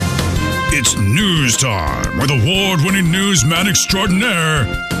It's news time with award-winning newsman extraordinaire,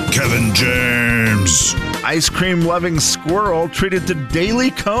 Kevin James. Ice cream-loving squirrel treated to daily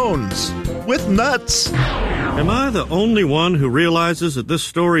cones with nuts. Am I the only one who realizes that this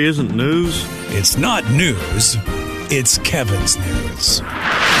story isn't news? It's not news. It's Kevin's news.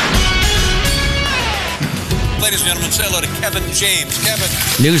 Ladies and gentlemen, say hello to Kevin James.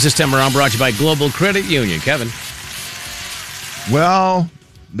 Kevin. News this time around brought to you by Global Credit Union. Kevin. Well,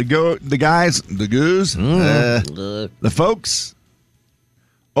 the folks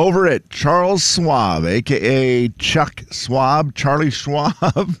over at Charles Schwab, a.k.a. Chuck Schwab, Charlie Schwab.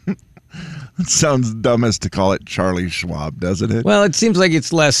 It sounds dumbest to call it Charlie Schwab, doesn't it? Well, it seems like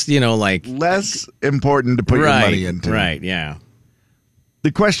it's less, less important to put your money into. Right, yeah.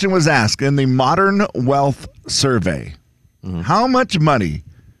 The question was asked in the Modern Wealth Survey, how much money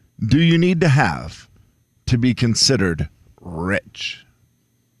do you need to have to be considered rich?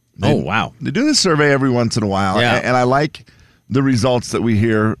 Wow. They do this survey every once in a while, and I like the results that we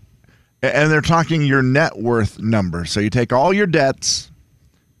hear. And they're talking your net worth number. So you take all your debts,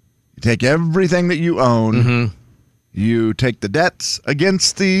 you take everything that you own, you take the debts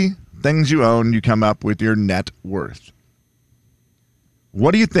against the things you own, you come up with your net worth.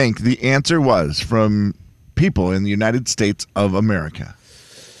 What do you think the answer was from people in the United States of America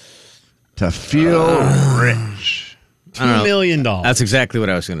to feel rich? $2 million. That's exactly what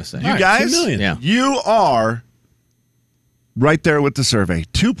I was going to say. You guys, $2 million. Yeah. You are right there with the survey.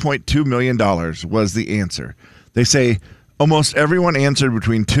 $2.2 million was the answer. They say almost everyone answered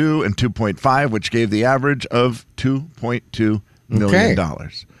between 2 and 2.5, which gave the average of $2.2 million.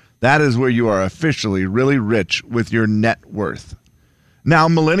 That is where you are officially really rich with your net worth. Now,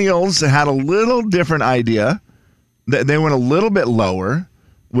 millennials had a little different idea. They went a little bit lower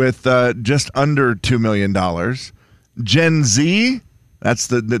with just under $2 million. Gen Z, that's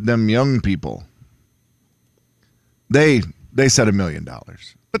them young people. They said $1 million.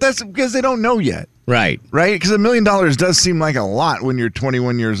 But that's because they don't know yet. Right. Right? Because $1 million does seem like a lot when you're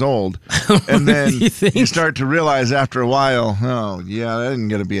 21 years old. And then you start to realize after a while, that isn't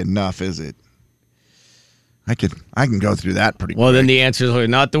going to be enough, is it? I can go through that pretty quick. Well, then the answer is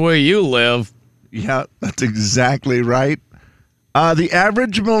not the way you live. Yeah, that's exactly right. The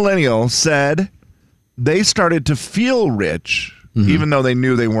average millennial said they started to feel rich, even though they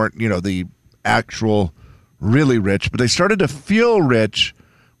knew they weren't, the actual really rich, but they started to feel rich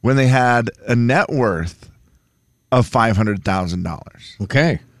when they had a net worth of $500,000.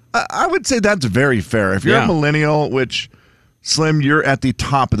 Okay. I would say that's very fair. If you're a millennial, which, Slim, you're at the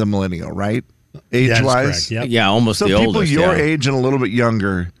top of the millennial, right? Age-wise? Yep. Yeah, almost So the oldest. people your age and a little bit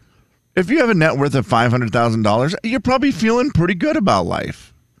younger, if you have a net worth of $500,000, you're probably feeling pretty good about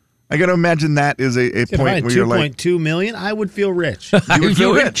life. I got to imagine that is a point where you're like... $2.2 million, I would feel rich. You would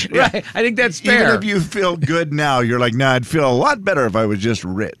feel rich. Yeah. Right. I think that's fair. Even if you feel good now, you're like, I'd feel a lot better if I was just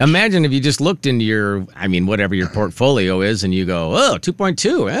rich. Imagine if you just looked into your, whatever your portfolio is, and you go,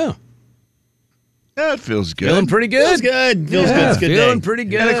 2.2, yeah. Yeah, it feels good. Feeling pretty good. Feels good. Feels good. It's a good Feeling day. pretty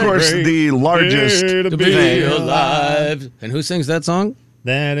good. And, of course, the largest... to be alive. And who sings that song?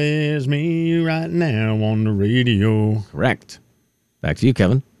 That is me right now on the radio. Correct. Back to you,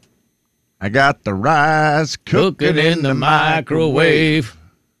 Kevin. I got the rice cooking in the microwave.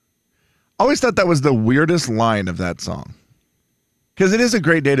 Always thought that was the weirdest line of that song. Because it is a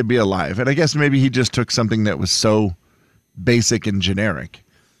great day to be alive. And I guess maybe he just took something that was so basic and generic.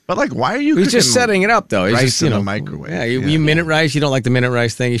 But why are you He's just setting it up, though. He's rice just, in the microwave? Yeah, you minute rice. You don't like the minute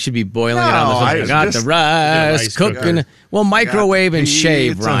rice thing. You should be boiling it on the... I got the rice cooking. Well, microwave and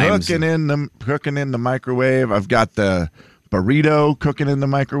shave rhymes. Cooking in the microwave. I've got the burrito cooking in the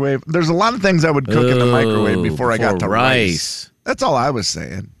microwave. There's a lot of things I would cook in the microwave before I got to rice. That's all I was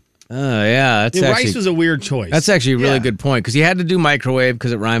saying. Oh, yeah. Rice was a weird choice. That's actually a really good point, because he had to do microwave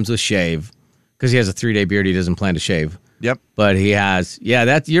because it rhymes with shave, because he has a 3-day beard he doesn't plan to shave. Yep. But he has,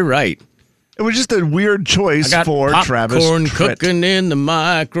 you're right. It was just a weird choice for Travis. Popcorn cooking in the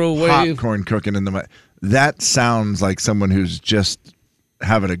microwave. Popcorn cooking in the microwave. That sounds like someone who's just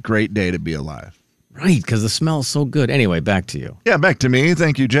having a great day to be alive. Right, because the smell is so good. Anyway, back to you. Yeah, back to me.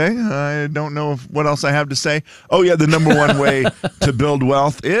 Thank you, Jay. I don't know what else I have to say. Oh, yeah, the number one way to build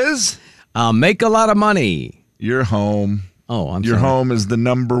wealth is? Make a lot of money. Your home. Oh, Your home is the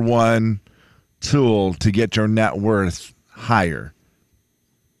number one tool to get your net worth higher.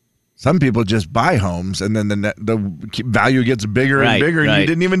 Some people just buy homes and then the value gets bigger and bigger and you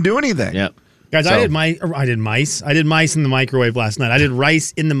didn't even do anything. Yep. Guys, I did mice. I did mice in the microwave last night. I did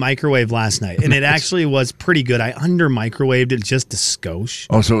rice in the microwave last night, and it actually was pretty good. I under microwaved it just a skosh.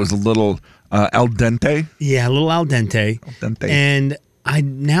 Oh, so it was a little al dente? Yeah, a little al dente. Al dente. And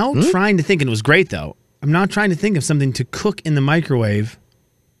I'm now trying to think, and it was great though. I'm now trying to think of something to cook in the microwave.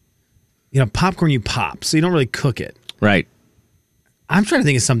 Popcorn you pop, so you don't really cook it. Right. I'm trying to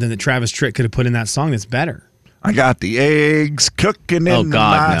think of something that Travis Tritt could have put in that song that's better. I got the eggs cooking in the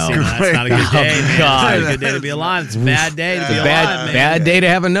microwave. No, that's not a good day, man. God. It's not a good day to be alive. It's a bad day to be alive, man. Bad day to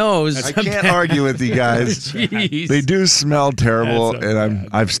have a nose. I can't argue with you guys. Jeez. They do smell terrible, and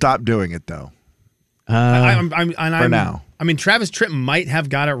I've stopped doing it though. For now. I mean, Travis Tritt might have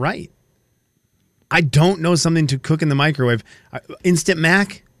got it right. I don't know something to cook in the microwave. Instant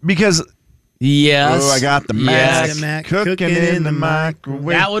mac? Because yes. I got the mac cooking in the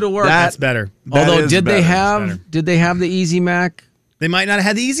microwave. That would have worked. That's better. Although, did they have the Easy Mac? They might not have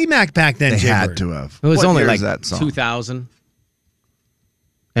had the Easy Mac back then, They Jigger. had to have. It was What only year like is that song? 2000.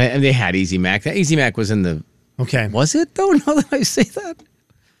 And they had Easy Mac. That Easy Mac was in the... Okay. Was it, though, now that I say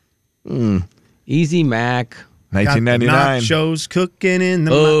that? Easy Mac. 1999. Nachos cooking in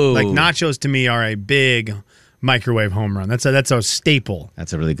the like nachos to me are a big microwave home run. That's a staple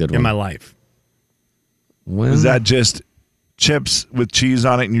That's a really good one. in my life. Is that just chips with cheese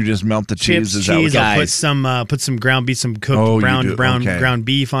on it, and you just melt the cheese? Chips, Is cheese. that I'll put some ground beef, some cooked ground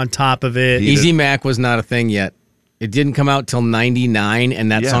beef on top of it. Easy Mac was not a thing yet. It didn't come out till 99,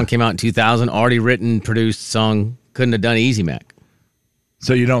 and that song came out in 2000. Already written, produced song. Couldn't have done Easy Mac.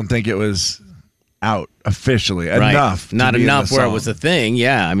 So you don't think it was out officially enough? Not to be enough in the where it song. was a thing.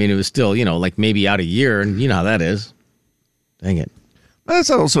 Yeah, I mean, it was still, like maybe out a year, and you know how that is. Dang it.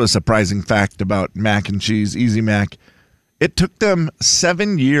 That's also a surprising fact about mac and cheese, Easy Mac. It took them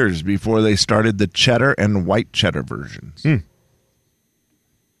 7 years before they started the cheddar and white cheddar versions. Seems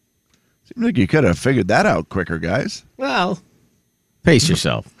like you could have figured that out quicker, guys. Well, pace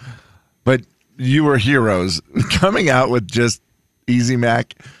yourself. But you were heroes coming out with just Easy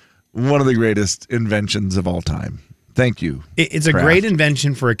Mac, one of the greatest inventions of all time. Thank you. It's a great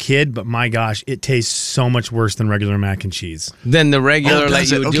invention for a kid, but my gosh, it tastes so much worse than regular mac and chease. Then the regular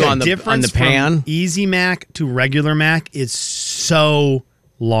like you would do on the pan. From Easy Mac to regular Mac is so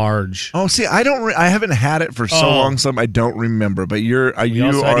large. Oh, see, I haven't had it for so long, I don't remember. But you've done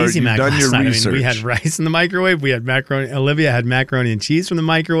your research. I mean, we had rice in the microwave. We had macaroni. Olivia had macaroni and cheese from the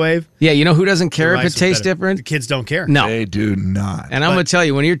microwave. Yeah, you know who doesn't care if it tastes different? The kids don't care. No, they do not. And I'm going to tell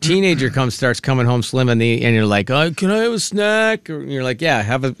you, when your teenager starts coming home slim, and you're like, "Oh, can I have a snack?" Or you're like, "Yeah,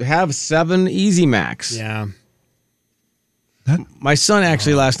 have 7 Easy Macs." Yeah. My son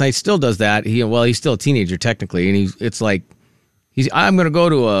actually last night still does that. He's still a teenager technically, and I'm going to go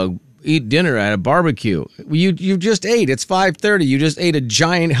to eat dinner at a barbecue. You just ate. It's 5:30. You just ate a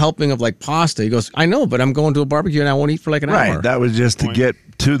giant helping of like pasta. He goes, I know, but I'm going to a barbecue and I won't eat for like an hour. Right. That was just to get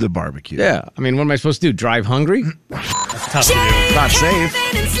to the barbecue. Yeah. I mean, what am I supposed to do? Drive hungry? That's tough to do. Not safe.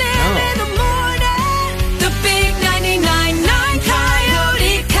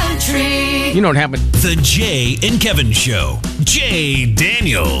 You know what happened? The Jay and Kevin Show. Jay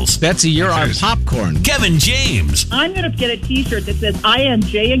Daniels. Betsy, you're our popcorn. Kevin James. I'm going to get a T-shirt that says, I am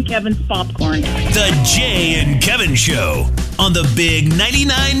Jay and Kevin's popcorn. The Jay and Kevin Show on the Big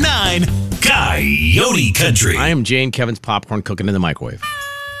 99.9 Coyote Country. I am Jay and Kevin's popcorn cooking in the microwave.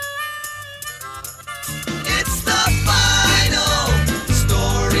 It's the final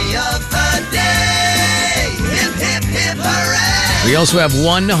story of the day. Hip, hip, hip, hooray. We also have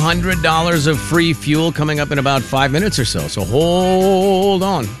 $100 of free fuel coming up in about 5 minutes or so hold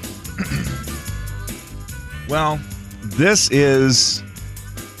on. Well, this is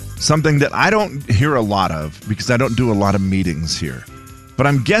something that I don't hear a lot of because I don't do a lot of meetings here. But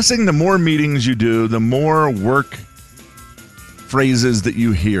I'm guessing the more meetings you do, the more work phrases that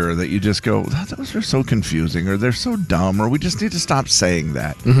you hear that you just go, those are so confusing, or they're so dumb, or we just need to stop saying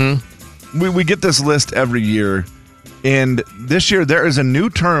that. Mm-hmm. We get this list every year. And this year, there is a new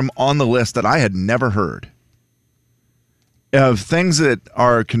term on the list that I had never heard of things that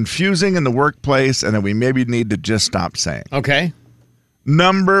are confusing in the workplace and that we maybe need to just stop saying. Okay.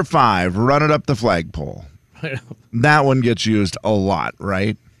 Number 5, run it up the flagpole. That one gets used a lot,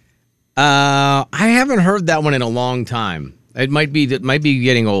 right? I haven't heard that one in a long time. It might be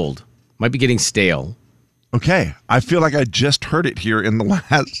getting old. Might be getting stale. Okay, I feel like I just heard it here in the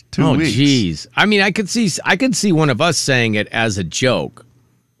last 2 weeks. Oh, geez. I mean, I could see one of us saying it as a joke,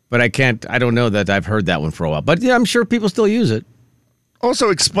 but I don't know that I've heard that one for a while. But yeah, I'm sure people still use it.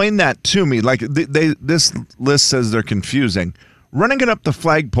 Also, explain that to me. Like, this list says they're confusing. Running it up the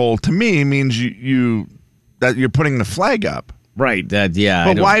flagpole, to me, means that you're putting the flag up. Right, yeah.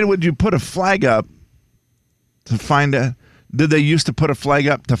 But why would you put a flag up to find a... Did they used to put a flag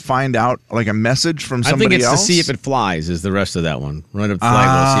up to find out like a message from somebody else? I think it's to see if it flies is the rest of that one. Run it up the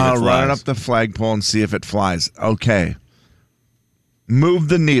flagpole, see if it flies. Run it up the flagpole and see if it flies. Okay. Move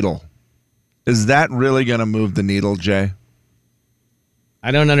the needle. Is that really going to move the needle, Jay?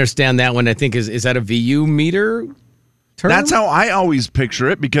 I don't understand that one. I think is that a VU meter term? That's how I always picture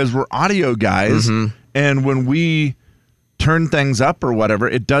it because we're audio guys, and when we turn things up or whatever,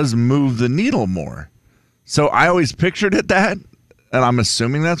 it does move the needle more. So I always pictured it that, and I'm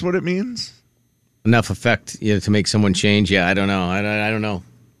assuming that's what it means. Enough effect to make someone change. Yeah, I don't know. I don't know.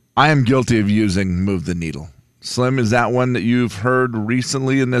 I am guilty of using move the needle. Slim, is that one that you've heard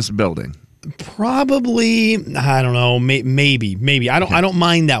recently in this building? Probably, I don't know, maybe. I don't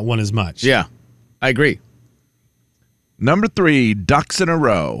mind that one as much. Yeah, I agree. Number 3, ducks in a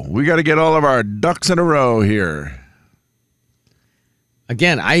row. We got to get all of our ducks in a row here.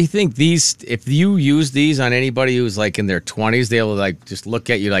 Again, I think these, if you use these on anybody who's like in their 20s, they'll like just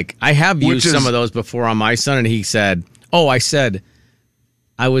look at you like, I have used some of those before on my son, and he said,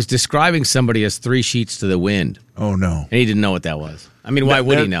 I was describing somebody as 3 sheets to the wind. Oh, no. And he didn't know what that was. I mean, why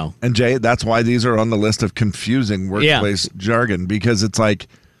would he know? And Jay, that's why these are on the list of confusing workplace jargon, because it's like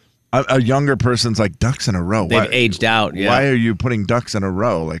a younger person's like, ducks in a row. They've aged out, yeah. Why are you putting ducks in a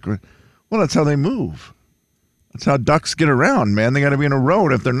row? Like, well, that's how they move. That's how ducks get around, man. They got to be in a row.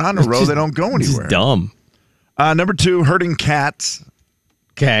 And if they're not in a row, they don't go anywhere. It's dumb. Number 2, herding cats.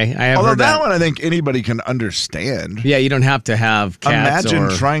 Okay, I have Although heard that one I think anybody can understand. Yeah, you don't have to have cats.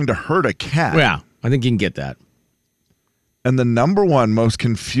 Imagine trying to herd a cat. Yeah, I think you can get that. And the number 1 most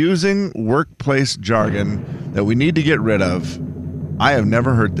confusing workplace jargon that we need to get rid of, I have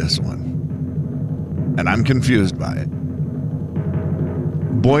never heard this one. And I'm confused by it.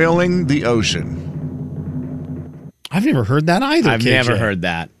 Boiling the ocean. I've never heard that either, I've never heard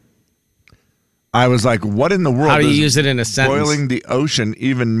that. I was like, what in the world How do you does use it in a sentence? boiling the ocean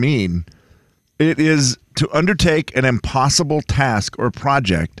even mean? It is to undertake an impossible task or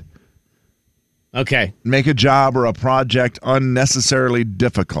project. Okay. Make a job or a project unnecessarily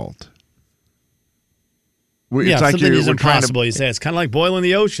difficult. Yeah, if something is impossible, you say it's kind of like boiling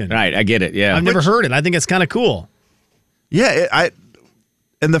the ocean. Right, I get it, yeah. I've never heard it. I think it's kind of cool. Yeah,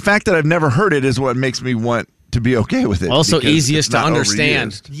 and the fact that I've never heard it is what makes me want to be okay with it. Also easiest to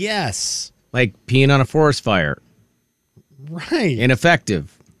understand. Overused. Yes. Like peeing on a forest fire. Right.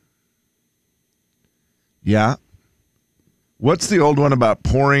 Ineffective. Yeah. What's the old one about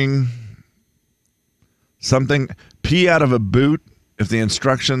pouring something, pee out of a boot if the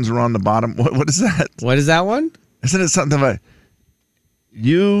instructions are on the bottom? What is that? What is that one? Isn't it something about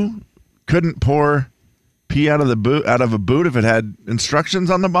you couldn't pour pee out of a boot if it had instructions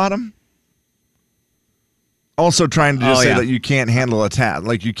on the bottom? Also trying to just say that you can't handle a task,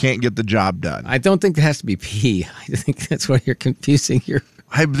 like you can't get the job done. I don't think there has to be pee. I think that's why you're confusing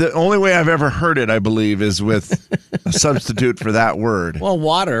the only way I've ever heard it, I believe, is with a substitute for that word. Well,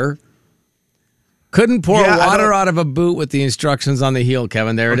 water. Couldn't pour water out of a boot with the instructions on the heel,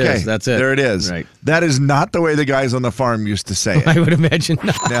 Kevin. There it is. That's it. There it is. Right. That is not the way the guys on the farm used to say it. I would imagine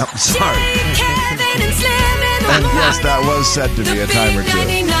not. No, sorry. And yes, that was said to be a time or two.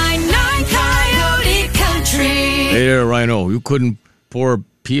 Hey there, Rhino. You couldn't pour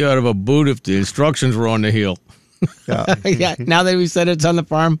pee out of a boot if the instructions were on the heel. Yeah. Yeah. Now that we said it's on the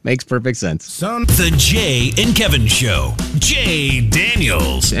farm, makes perfect sense. The Jay and Kevin Show. Jay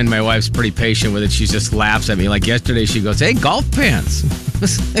Daniels. And my wife's pretty patient with it. She just laughs at me. Like yesterday, she goes, "Hey, golf pants."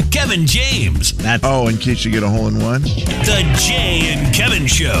 Kevin James. In case you get a hole in one. The Jay and Kevin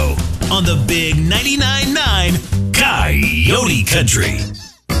Show on the Big 99.9 Coyote Country.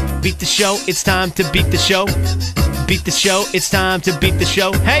 Beat the show, it's time to beat the show. Beat the show, it's time to beat the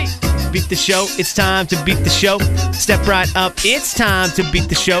show. Hey! Beat the show, it's time to beat the show. Step right up, it's time to beat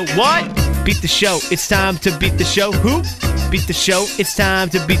the show. What? Beat the show, it's time to beat the show. Who? Beat the show, it's time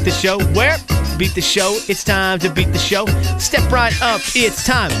to beat the show. Where? Beat the show, it's time to beat the show. Step right up, it's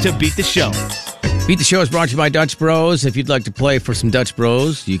time to beat the show. Beat the Show is brought to you by Dutch Bros. If you'd like to play for some Dutch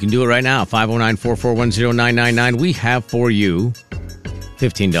Bros, you can do it right now. 509-441-0999. We have for you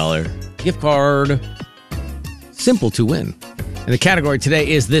 $15 gift card. Simple to win. And the category today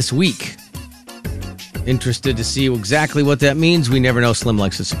is This Week. Interested to see exactly what that means. We never know. Slim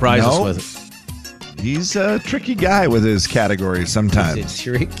likes to surprise us with it. He's a tricky guy with his categories sometimes. He's a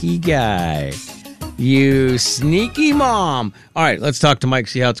tricky guy. You sneaky mom. All right, let's talk to Mike,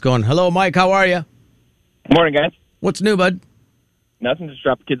 see how it's going. Hello, Mike. How are you? Morning, guys. What's new, bud? Nothing. Just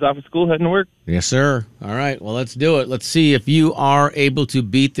drop the kids off at school, heading to work. Yes, sir. All right. Well, let's do it. Let's see if you are able to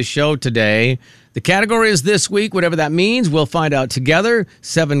beat the show today. The category is This Week, whatever that means. We'll find out together.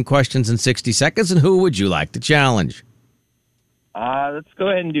 7 questions in 60 seconds. And who would you like to challenge? Let's go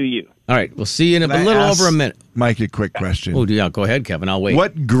ahead and do you. All right. We'll see you in a little over a minute. Mike, a quick question. Oh, yeah. Go ahead, Kevin. I'll wait.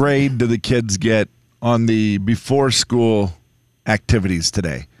 What grade do the kids get on the before school activities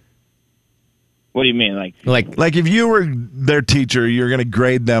today? What do you mean? Like if you were their teacher, you're going to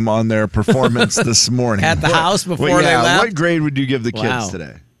grade them on their performance this morning. At the house before they left? What grade would you give the Wow. kids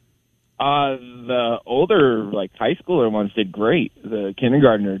today? The older, high schooler ones did great. The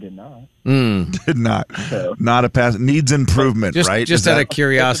kindergartner did not. Did not. Not a pass. Needs improvement, right? Just out of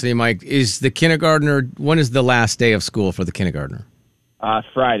curiosity, Mike, is the kindergartner, when is the last day of school for the kindergartner?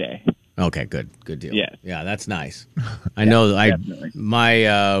 Friday. Okay, good deal. Yeah. Yeah, that's nice. I know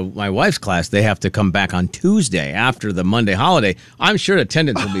my wife's class, they have to come back on Tuesday after the Monday holiday. I'm sure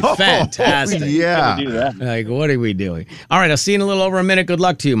attendance will be fantastic. Yeah. Do that. Like, what are we doing? All right, I'll see you in a little over a minute. Good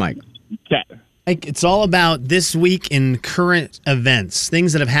luck to you, Mike. Okay. Mike, it's all about this week in current events,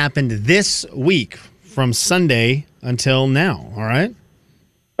 things that have happened this week from Sunday until now, all right?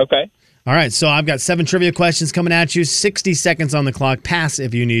 Okay. All right, so I've got 7 trivia questions coming at you, 60 seconds on the clock. Pass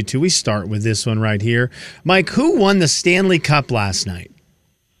if you need to. We start with this one right here. Mike, who won the Stanley Cup last night?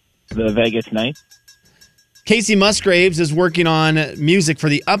 The Vegas Knights. Casey Musgraves is working on music for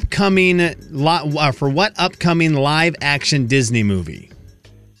the upcoming for what upcoming live action Disney movie?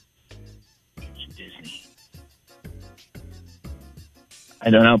 Disney. I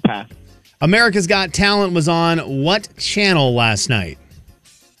don't know. Pass. America's Got Talent was on what channel last night?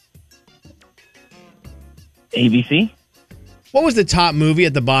 ABC. What was the top movie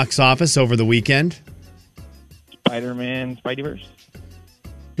at the box office over the weekend? Spider-Man, Spideyverse.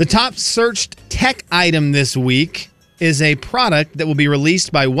 The top searched tech item this week is a product that will be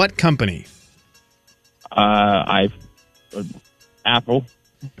released by what company? Apple.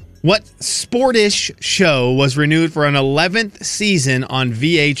 What sportish show was renewed for an 11th season on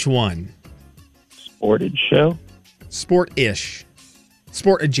VH1? Sported show. Sport-ish.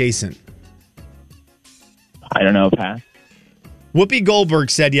 Sport adjacent. I don't know. Pass. Whoopi Goldberg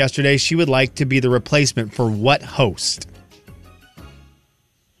said yesterday she would like to be the replacement for what host?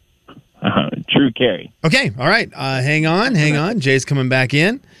 Drew Carey. Okay, all right. Hang on. Jay's coming back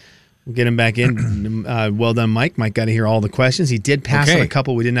in. We'll get him back in. Well done, Mike. Mike got to hear all the questions. He did pass on a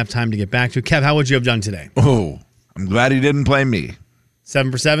couple we didn't have time to get back to. Kev, how would you have done today? Oh, I'm glad he didn't play me.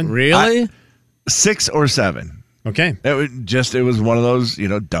 7 for 7? Really? 6 or 7. Okay. It was one of those,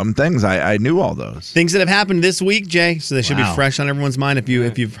 dumb things. I knew all those. Things that have happened this week, Jay, so they should be fresh on everyone's mind if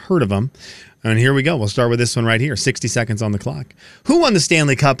you've heard of them. And here we go. We'll start with this one right here. 60 seconds on the clock. Who won the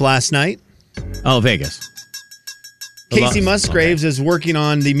Stanley Cup last night? Oh, Vegas. Casey Musgraves is working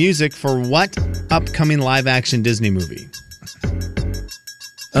on the music for what upcoming live-action Disney movie?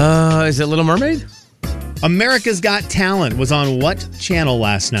 Is it Little Mermaid? America's Got Talent was on what channel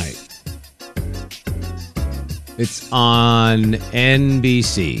last night? It's on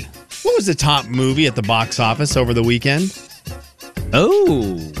NBC. What was the top movie at the box office over the weekend?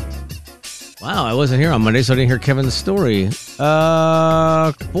 Oh. Wow, I wasn't here on Monday, so I didn't hear Kevin's story.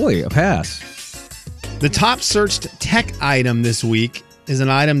 A pass. The top searched tech item this week is an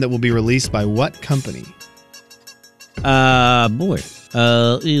item that will be released by what company? Tech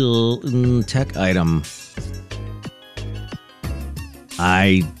item.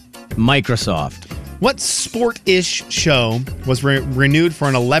 Microsoft. What sport-ish show was renewed for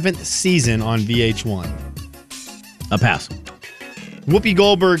an 11th season on VH1? A pass. Whoopi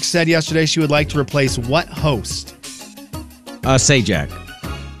Goldberg said yesterday she would like to replace what host? Sajak.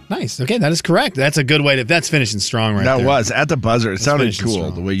 Nice. Okay, that is correct. That's a good way to... That's finishing strong right there. That was. At the buzzer. It sounded cool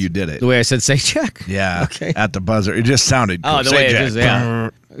strong. the way you did it. The way I said Sajak? Yeah. Okay. At the buzzer. It just sounded cool. Oh, the way it is, yeah.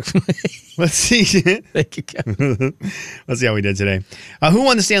 Let's see. Thank you, Kevin. Let's see how we did today. Who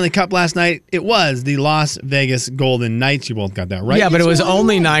won the Stanley Cup last night? It was the Las Vegas Golden Knights. You both got that right. Yeah, but it was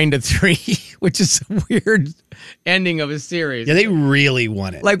only 9-3, which is a weird ending of a series. Yeah, they really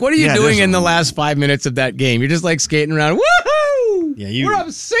won it. Like, what are you doing in the last 5 minutes of that game? You're just like skating around. Woohoo! Yeah, we're up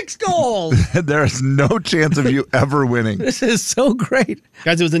 6 goals. There's no chance of you ever winning. This is so great.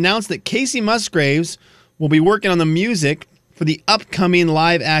 Guys, it was announced that Casey Musgraves will be working on the music for the upcoming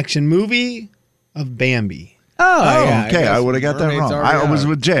live-action movie of Bambi. Oh, yeah, okay. I would have got that wrong. I was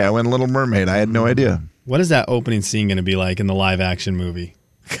with Jay. I went Little Mermaid. I had no idea. What is that opening scene going to be like in the live-action movie?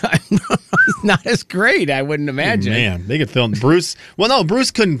 Not as great, I wouldn't imagine. Man, they could film Bruce. Well, no,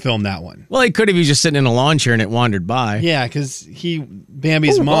 Bruce couldn't film that one. Well, he could if he was just sitting in a lawn chair and it wandered by. Yeah, because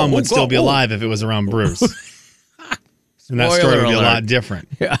Bambi's mom would still be alive if it was around Bruce. And that story would be a lot different.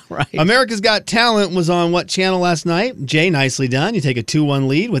 Yeah, right. America's Got Talent was on what channel last night? Jay, nicely done. You take a 2-1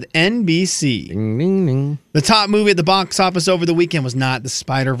 lead with NBC. Ding, ding, ding. The top movie at the box office over the weekend was not the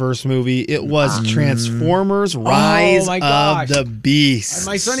Spider-Verse movie. It was Transformers Rise of the Beast.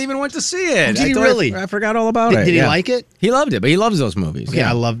 My son even went to see it. Did he really? I forgot all about it. Did he like it? He loved it, but he loves those movies. Okay,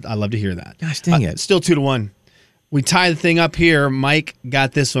 I love to hear that. Gosh dang it. Still 2-1. We tie the thing up here. Mike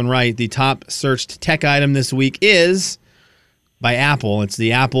got this one right. The top searched tech item this week is by Apple. It's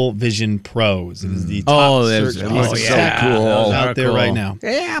the Apple Vision Pros. It is the top searched piece of tech out there right now.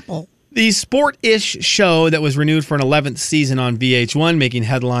 Hey, Apple. The Sport-ish show that was renewed for an 11th season on VH1, making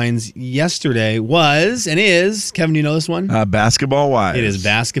headlines yesterday, was and is, Kevin, do you know this one? Basketball Wives. It is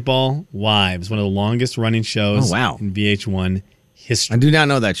Basketball Wives, one of the longest running shows in VH1 history. I do not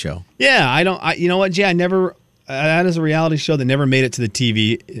know that show. Yeah, you know what, Jay? I never. That is a reality show that never made it to the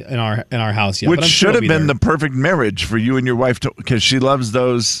TV in our house yet. Which should have been the perfect marriage for you and your wife, because she loves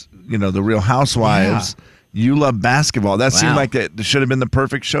those, the Real Housewives. Yeah. You love basketball. That seemed like it should have been the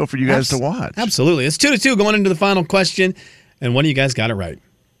perfect show for you guys to watch. Absolutely. It's 2-2 going into the final question, and one of you guys got it right.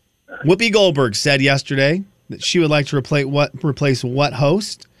 Whoopi Goldberg said yesterday that she would like to replace what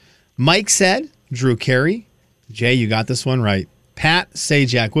host? Mike said Drew Carey. Jay, you got this one right. Pat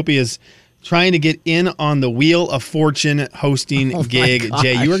Sajak. Whoopi is trying to get in on the Wheel of Fortune hosting gig.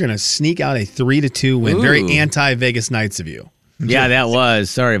 Jay, you are going to sneak out a 3-2 win. Ooh. Very anti-Vegas Knights of you. Yeah, that was.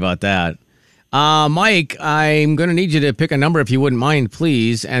 Sorry about that. Mike, I'm going to need you to pick a number if you wouldn't mind,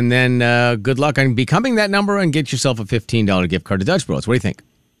 please. And then good luck on becoming that number and get yourself a $15 gift card to Dutch Bros. What do you think?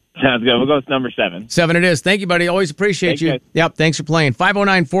 Sounds good. We'll go with number 7. 7 it is. Thank you, buddy. Always appreciate you. Guys. Yep, thanks for playing.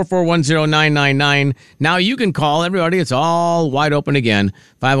 509-441-0999. Now you can call everybody. It's all wide open again.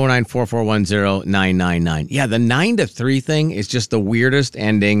 509-441-0999. Yeah, the 9-3 thing is just the weirdest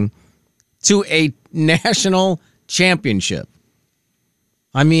ending to a national championship.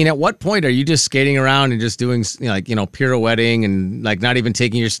 I mean, at what point are you just skating around and just doing, pirouetting and, not even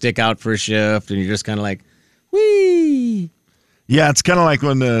taking your stick out for a shift, and you're just kind of like, whee! Yeah, it's kind of like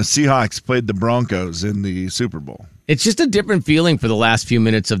when the Seahawks played the Broncos in the Super Bowl. It's just a different feeling for the last few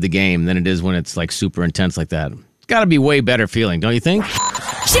minutes of the game than it is when it's, super intense like that. It's got to be way better feeling, don't you think? Jay,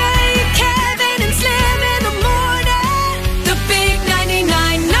 Kevin, and Slim in the morning. The big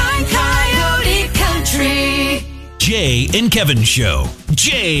 99.9 Coyote Country. Jay and Kevin Show.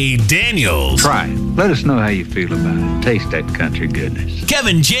 Jay Daniels. Try it. Let us know how you feel about it. Taste that country goodness.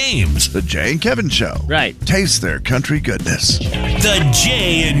 Kevin James. The Jay and Kevin Show. Right. Taste their country goodness. The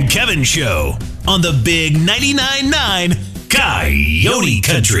Jay and Kevin Show on the big 99.9 Coyote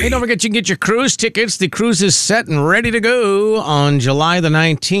Country. Hey, don't forget you can get your cruise tickets. The cruise is set and ready to go on July the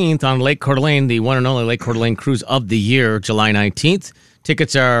 19th on Lake Coeur d'Alene, the one and only Lake Coeur d'Alene cruise of the year, July 19th.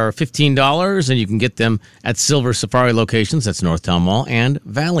 Tickets are $15, and you can get them at Silver Safari locations. That's Northtown Mall and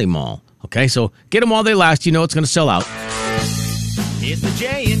Valley Mall. Okay, so get them while they last. You know it's going to sell out. It's the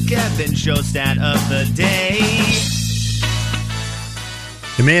Jay and Kevin Show stat of the day.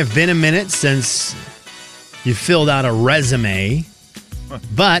 It may have been a minute since you filled out a resume,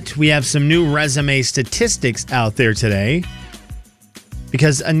 but we have some new resume statistics out there today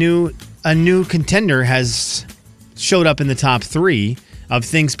because a new contender has showed up in the top 3 of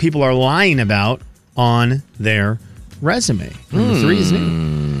things people are lying about on their resume. Number 3 is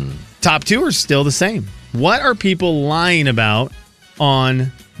new. Top 2 are still the same. What are people lying about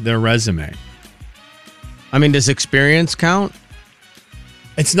on their resume? I mean, does experience count?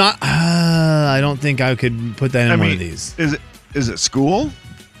 It's not. I don't think I could put that in one of these. Is it school?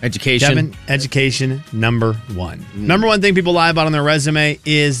 Education. Kevin, education, number 1. Number 1 thing people lie about on their resume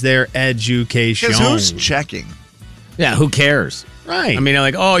is their education. Because who's checking? Yeah, who cares? Right. I mean, they're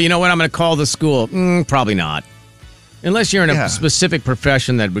like, oh, you know what? I'm going to call the school. Probably not. Unless you're in a specific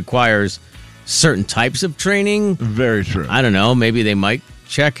profession that requires certain types of training. Very true. I don't know. Maybe they might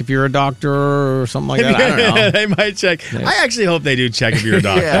check if you're a doctor or something like that. I don't know. They might check. I actually hope they do check if you're a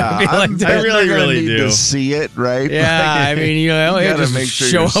doctor. I really do. To see it, right? Yeah, I mean, you just make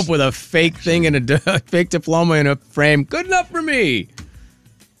sure show up with a fake thing and a fake diploma in a frame. Good enough for me.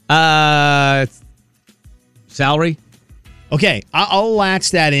 Salary? Okay, I'll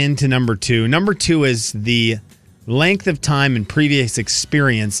latch that into number 2. Number 2 is the length of time and previous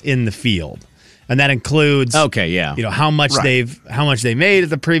experience in the field. And that includes how much they made at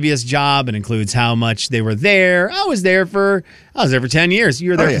the previous job. It includes how much they were there. I was there for 10 years.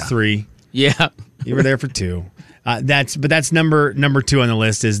 You were there for 3. Yeah. You were there for 2. That's number 2 on the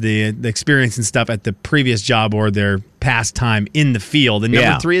list is the experience and stuff at the previous job or their past time in the field. And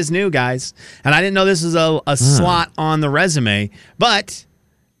number 3 is new, guys. And I didn't know this was a slot on the resume, but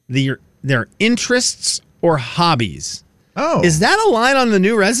their interests or hobbies. Oh. Is that a line on the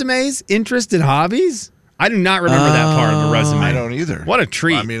new resumes? Interest and hobbies? I do not remember that part of the resume. I don't either. What a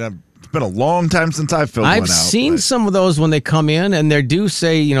treat. I mean, it's been a long time since I've filled one out. I've seen some of those when they come in, and they do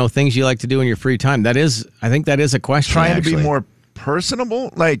say, things you like to do in your free time. I think that is a question. Trying to be more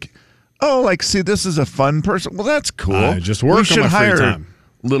personable? See, this is a fun person. Well, that's cool. Just work on my free time.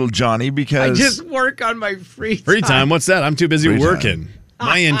 little Johnny, because I just work on my free time. Free time? What's that? I'm too busy Free time. working.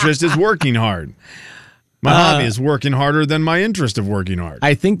 My interest is working hard. My hobby is working harder than my interest of working hard.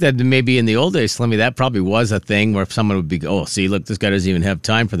 I think that maybe in the old days, Slimmy, that probably was a thing where someone would be, oh, see, look, this guy doesn't even have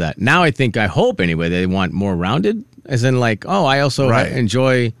time for that. Now I hope anyway, they want more rounded, as in like, oh, I also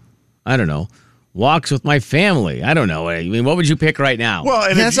enjoy, I don't know, walks with my family. I don't know. I mean, what would you pick right now? Well,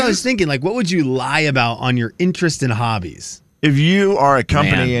 and that's what I was thinking. Like, what would you lie about on your interest in hobbies? If you are a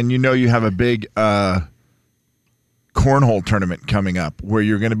company and you know you have a big cornhole tournament coming up where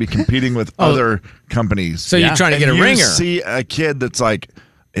you're going to be competing with other companies. So you're trying to get a ringer. See a kid that's like,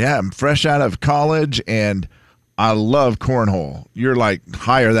 yeah, I'm fresh out of college and I love cornhole. You're like,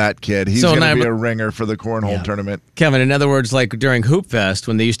 hire that kid. He's going to be a ringer for the cornhole tournament. Kevin, in other words, like during Hoop Fest,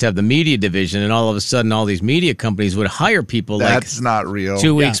 when they used to have the media division and all of a sudden all these media companies would hire people that's not real.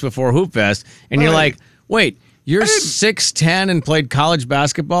 2 weeks before Hoop Fest. And you're like, wait, you're 6'10" and played college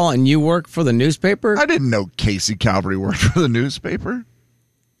basketball and you work for the newspaper? I didn't know Casey Calvary worked for the newspaper.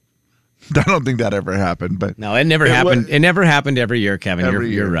 I don't think that ever happened. But no, it never happened. It never happened every year,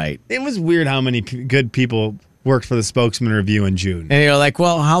 Kevin. You're right. It was weird how many good people worked for the Spokesman Review in June. And you're like,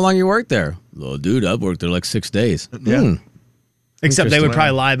 well, how long you worked there? Well, dude, I've worked there like 6 days. Yeah. Except they would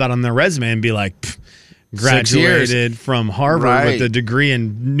probably lie about it on their resume and be like, graduated from Harvard with a degree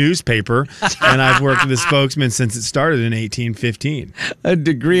in newspaper, and I've worked with a Spokesman since it started in 1815. A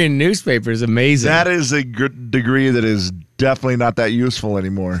degree in newspaper is amazing. That is a good degree that is definitely not that useful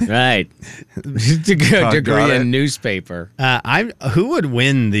anymore. Right. Degree in newspaper. Who would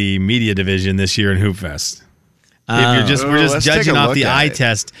win the media division this year in Hoop Fest? We're just judging off the eye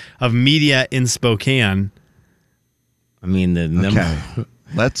test of media in Spokane. I mean, the number.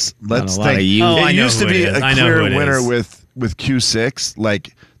 Let's think. It used to be a clear winner with Q6.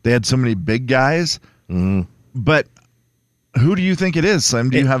 Like they had so many big guys. But who do you think it is, Slim?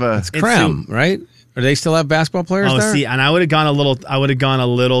 Do you have a? It's Cram, right? Or they still have basketball players there? See, and I would have gone a little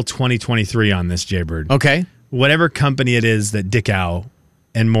 2023 on this, Jaybird. Okay. Whatever company it is that Dick Howe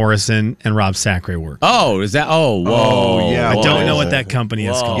and Morrison and Rob Sacre work. Oh, is that? Oh, whoa. Oh, yeah. I don't know what that company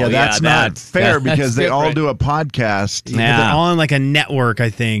is called. Yeah, that's not fair because they all do a podcast. Yeah. They're all on like a network, I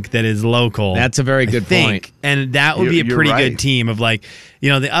think, that is local. That's a very good point. And that would be a pretty good team of like,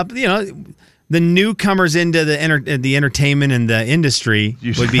 the newcomers into the entertainment and the industry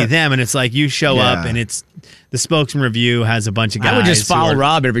would be them, and it's like you show up and it's the Spokesman Review has a bunch of guys. I would just follow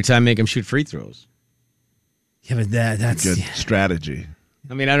Rob every time, make him shoot free throws. Yeah, but that's good strategy.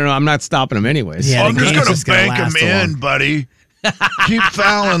 I mean, I don't know. I'm not stopping him anyways. Yeah, I'm just going to bank him in, buddy. Keep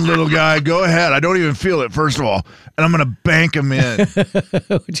fouling, little guy. Go ahead. I don't even feel it, first of all. And I'm going to bank him in.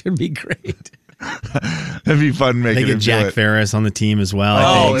 Which would be great. That'd be fun making They get Jack Ferris on the team as well.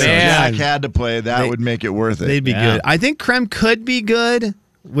 Oh, man. Jack had to play. That would make it worth it. They'd be good. I think Krem could be good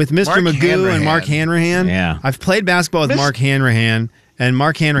with Mr. Magoo and Mark Hanrahan. Yeah. I've played basketball with Mark Hanrahan. And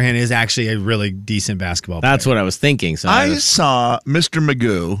Mark Hanrahan is actually a really decent basketball player. That's what I was thinking. So I saw Mr.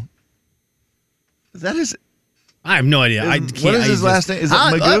 Magoo. That is... I have no idea. What is his last name? Is it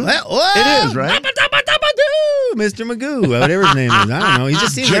Magoo? It is, right? Mr. Magoo, whatever his name is. I don't know. He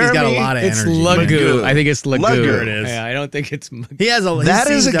just seems like he's got a lot of energy. It's Lagoo. I think it's Lagoo. Lagoo. It is. Yeah, I don't think it's Magoo. That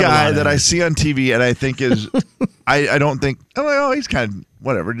is a guy that I see on TV and I think is... I don't think... I'm like, oh, he's kind of,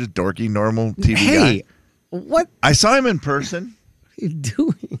 whatever, just dorky, normal TV guy. Hey, what? I saw him in person. What are you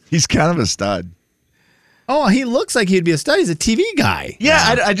doing? He's kind of a stud. Oh, he looks like he'd be a stud. He's a TV guy.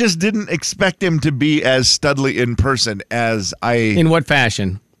 Yeah, I just didn't expect him to be as studly in person as I... In what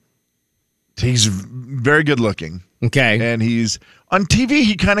fashion? He's very good looking. Okay. And he's... On TV,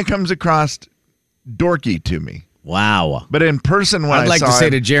 he kind of comes across dorky to me. Wow. But in person, when I'd like to say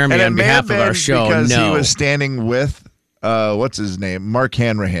to Jeremy on behalf of our show, because no. he was standing with, what's his name? Mark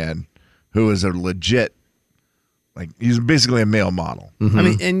Hanrahan, who is a legit... Like, he's basically a male model. Mm-hmm. I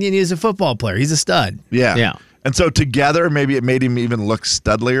mean, and he's a football player. He's a stud. Yeah. Yeah. And so together, maybe it made him even look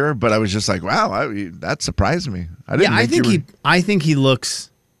studlier, but I was just like, wow, that surprised me. I think he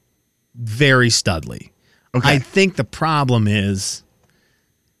looks very studly. Okay. I think the problem is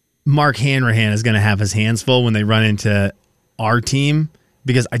Mark Hanrahan is going to have his hands full when they run into our team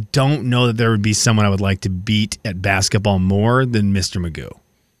because I don't know that there would be someone I would like to beat at basketball more than Mr. Magoo.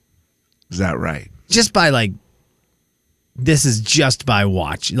 Is that right? Just by this is just by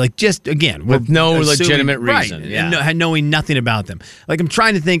watch. Like, just, again, with no legitimate reason. Right, yeah. knowing nothing about them. Like, I'm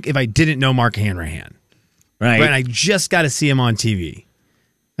trying to think if I didn't know Mark Hanrahan. Right. But I just got to see him on TV.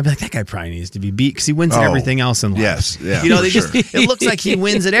 I'd be like, that guy probably needs to be beat because he wins at everything else in life. Yes, yeah, you know, for it looks like he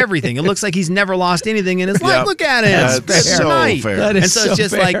wins at everything. It looks like he's never lost anything in his life. Yep. Look at him. That's so fair. That And is so it's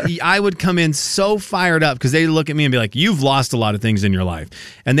just fair. like I would come in so fired up because they look at me and be like, you've lost a lot of things in your life.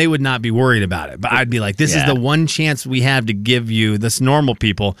 And they would not be worried about it. But I'd be like, this is the one chance we have to give you, this normal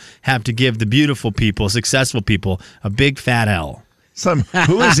people have to give the beautiful people, successful people, a big fat L.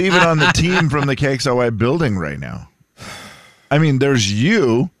 Who is even on the team from the KXLY building right now? I mean, there's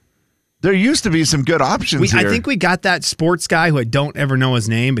you. There used to be some good options here. I think we got that sports guy who I don't ever know his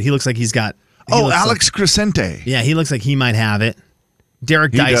name, but he looks like he's got. Alex Crescente. Yeah, he looks like he might have it.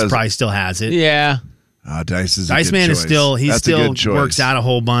 Derek Dice probably still has it. Yeah. Dice is Dice a good Man choice. is still That's a good choice. works out a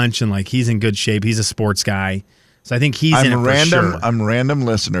whole bunch and like he's in good shape. He's a sports guy, so I think he's in it for sure. I'm a random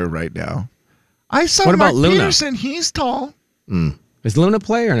listener right now. I saw What about Mark Luna? Peterson. He's tall. Is Luna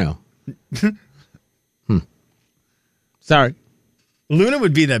play or no? Sorry. Luna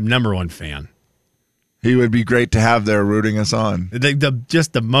would be the number one fan. He would be great to have there rooting us on.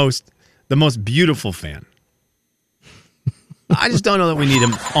 Just the most beautiful fan. I just don't know that we need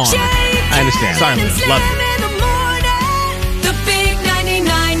him on. I understand. Sorry, Luna. Love you. The big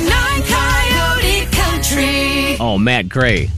 99.9 Coyote Country. Oh, Matt Gray.